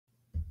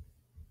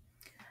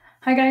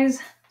Hi guys,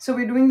 so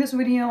we're doing this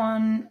video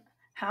on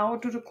how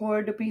to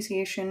record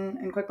depreciation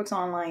in QuickBooks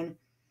Online.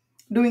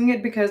 Doing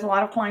it because a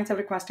lot of clients have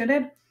requested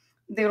it.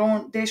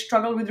 They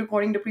struggle with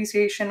recording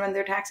depreciation when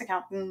their tax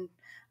accountant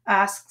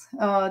asks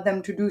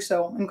them to do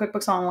so in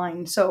QuickBooks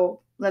Online.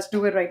 So let's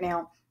do it right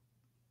now.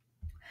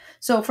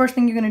 So first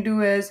thing you're going to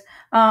do is,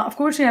 of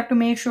course, you have to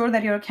make sure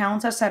that your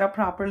accounts are set up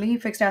properly.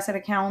 Fixed asset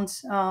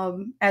accounts,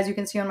 as you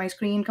can see on my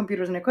screen,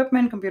 computers and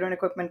equipment, computer and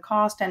equipment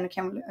cost, and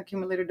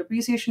accumulated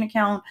depreciation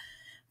account,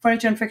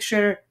 furniture and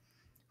fixture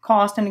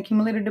cost and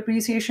accumulated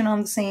depreciation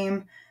on the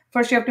same.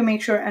 First, you have to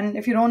make sure, and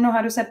if you don't know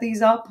how to set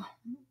these up,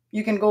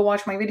 you can go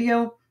watch my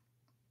video,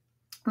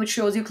 which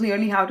shows you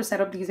clearly how to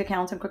set up these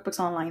accounts in QuickBooks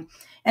Online.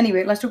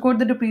 Anyway, let's record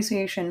the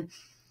depreciation.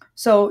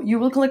 So you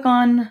will click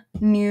on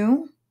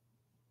New,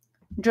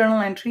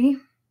 Journal Entry.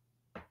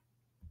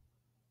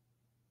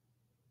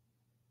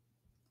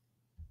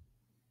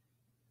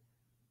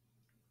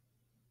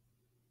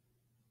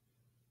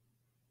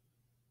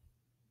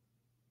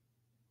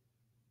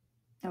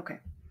 Okay.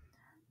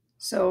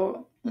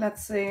 So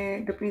let's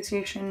say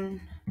depreciation.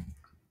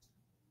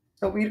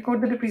 So we record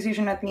the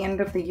depreciation at the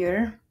end of the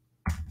year.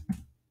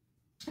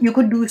 You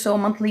could do so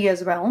monthly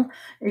as well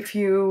if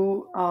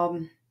you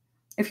want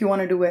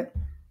to do it,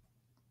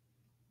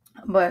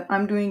 but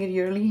I'm doing it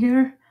yearly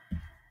here.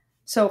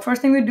 So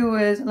first thing we do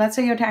is, let's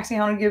say your tax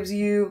accountant gives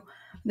you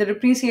the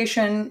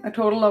depreciation a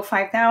total of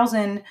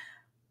 5,000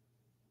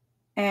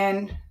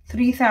 and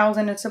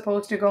 3,000 is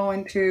supposed to go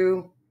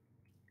into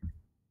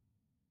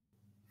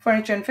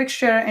furniture and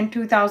fixture and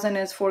 2,000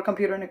 is for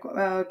computer and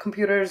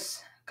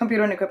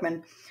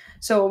equipment.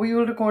 So we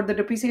will record the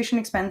depreciation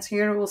expense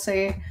here. We'll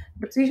say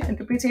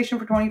depreciation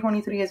for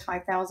 2023 is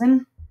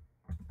 5,000.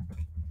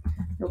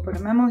 You'll put a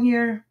memo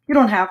here. You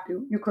don't have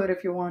to. You could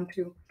if you want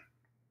to.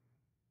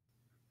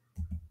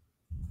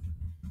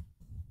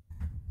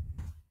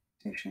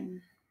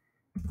 Depreciation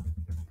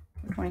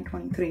for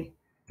 2023.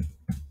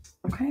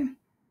 Okay.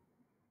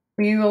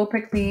 We will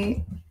pick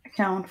the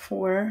account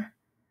for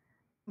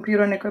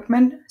computer and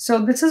equipment.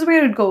 So this is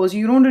where it goes.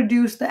 You don't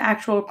reduce the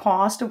actual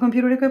cost of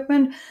computer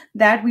equipment.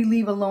 That we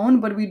leave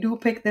alone, but we do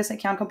pick this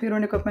account, computer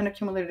and equipment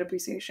accumulated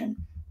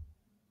depreciation.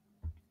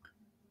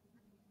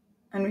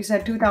 And we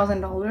said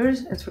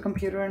 $2,000 is for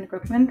computer and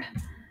equipment.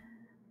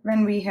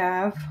 Then we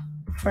have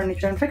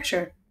furniture and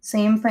fixture.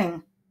 Same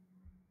thing.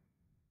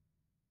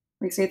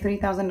 We say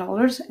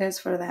 $3,000 is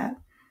for that.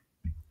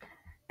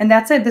 And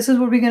that's it. This is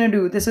what we're going to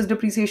do. This is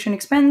depreciation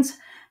expense.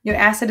 Your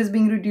asset is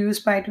being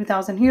reduced by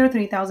 2,000 here,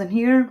 3,000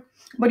 here,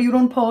 but you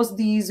don't post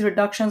these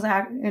reductions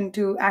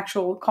into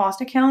actual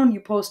cost account. You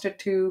post it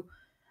to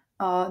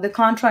the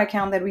contra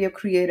account that we have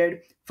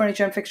created: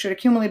 furniture and fixture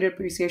accumulated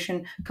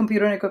depreciation,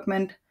 computer and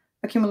equipment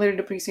accumulated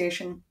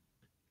depreciation.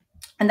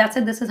 And that's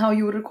it. This is how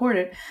you would record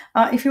it.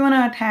 If you want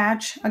to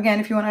attach, again,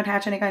 if you want to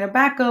attach any kind of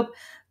backup,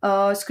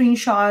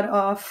 screenshot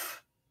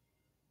of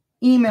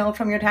email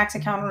from your tax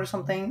accountant or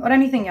something, or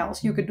anything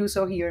else, you could do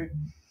so here.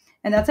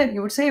 And that's it.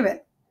 You would save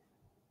it.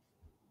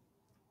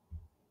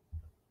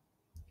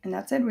 And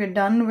that's it. We're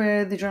done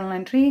with the journal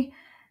entry.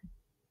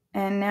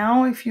 And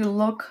now if you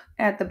look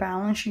at the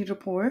balance sheet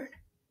report,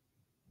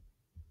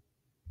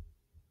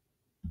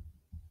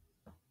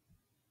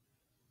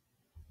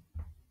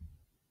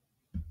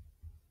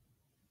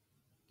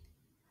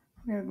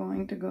 we're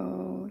going to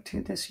go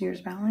to this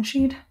year's balance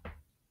sheet.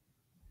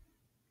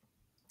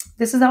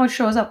 This is how it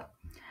shows up.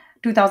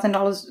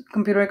 $2,000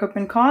 computer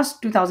equipment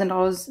cost,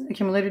 $2,000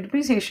 accumulated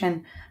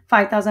depreciation,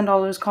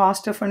 $5,000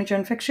 cost of furniture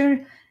and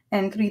fixture,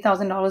 and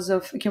 $3,000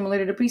 of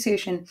accumulated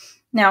depreciation.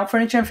 Now,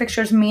 furniture and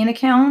fixture's main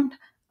account,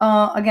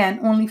 again,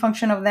 only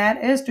function of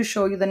that is to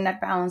show you the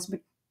net balance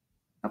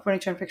of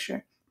furniture and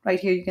fixture. Right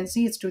here, you can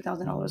see it's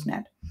 $2,000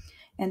 net.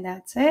 And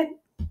that's it.